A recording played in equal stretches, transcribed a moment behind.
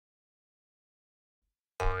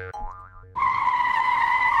Hi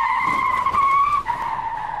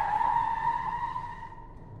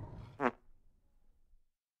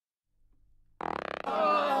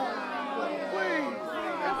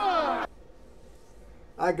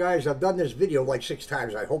guys, I've done this video like 6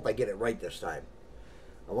 times. I hope I get it right this time.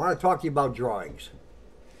 I want to talk to you about drawings.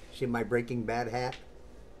 See my Breaking Bad hat?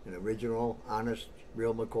 An original, honest,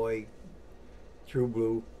 real McCoy, true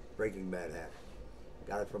blue Breaking Bad hat.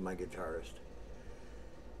 Got it from my guitarist.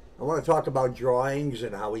 I want to talk about drawings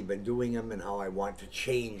and how we've been doing them and how I want to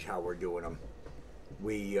change how we're doing them.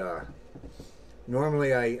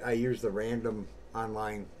 Normally I use the random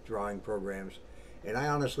online drawing programs, and I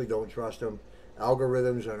honestly don't trust them.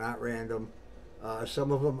 Algorithms are not random.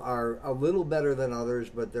 Some of them are a little better than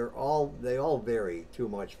others, but they all vary too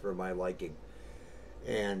much for my liking.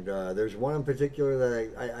 And there's one in particular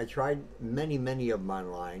that I tried many of them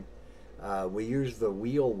online. We used the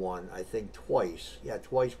wheel one, I think twice. Yeah,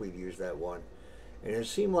 twice we've used that one. And it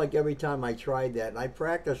seemed like every time I tried that, and I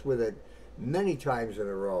practiced with it many times in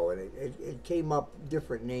a row, and it came up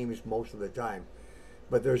different names most of the time.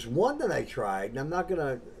 But there's one that I tried, and I'm not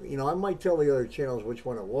gonna, I might tell the other channels which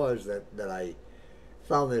one it was that I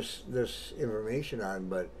found this information on.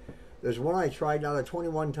 But there's one I tried out of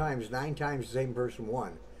 21 times, 9 times the same person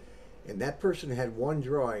won, and that person had one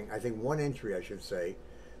drawing, I think one entry, I should say,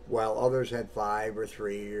 while others had 5 or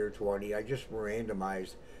 3 or 20. I just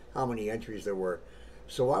randomized how many entries there were.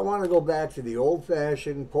 So I want to go back to the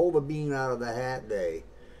old-fashioned pull the bean out of the hat day.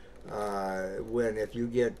 When if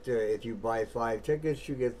you buy 5 tickets,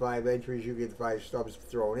 you get 5 entries, you get 5 stubs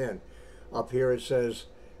thrown in. Up here it says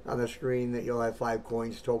on the screen that you'll have 5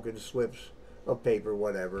 coins, tokens, slips of paper,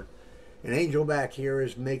 whatever. An angel back here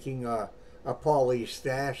is making a Paulie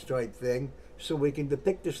stash type thing, so we can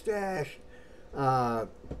depict the stash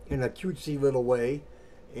in a cutesy little way,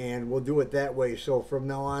 and we'll do it that way. So from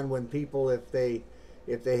now on, when people, if they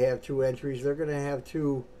have 2 entries, they're going to have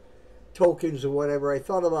 2 tokens or whatever. I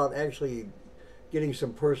thought about actually getting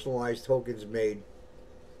some personalized tokens made,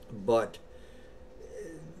 but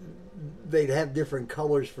they'd have different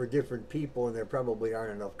colors for different people, and there probably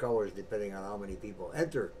aren't enough colors depending on how many people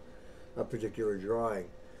enter a particular drawing.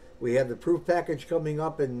 We have the proof package coming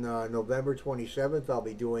up in November 27th. I'll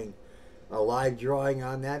be doing a live drawing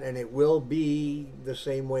on that, and it will be the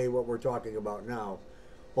same way what we're talking about now.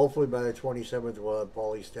 Hopefully by the 27th we'll have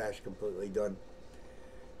Paulie's stash completely done.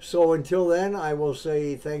 So until then, I will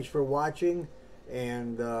say thanks for watching,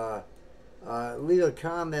 and leave a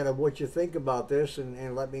comment of what you think about this,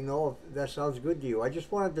 and let me know if that sounds good to you. I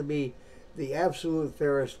just want it to be the absolute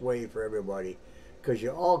fairest way for everybody, because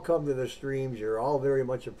you all come to the streams. You're all very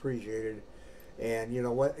much appreciated. And you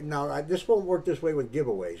know what? Now, this won't work this way with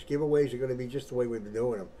giveaways. Giveaways are going to be just the way we've been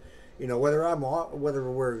doing them. Whether I'm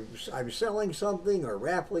selling something or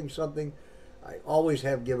raffling something, I always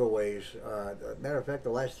have giveaways. Matter of fact, the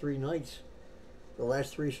last 3 nights, the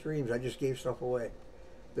last 3 streams, I just gave stuff away.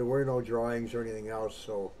 There were no drawings or anything else.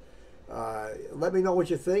 So let me know what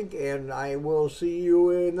you think, and I will see you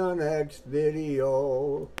in the next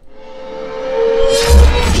video.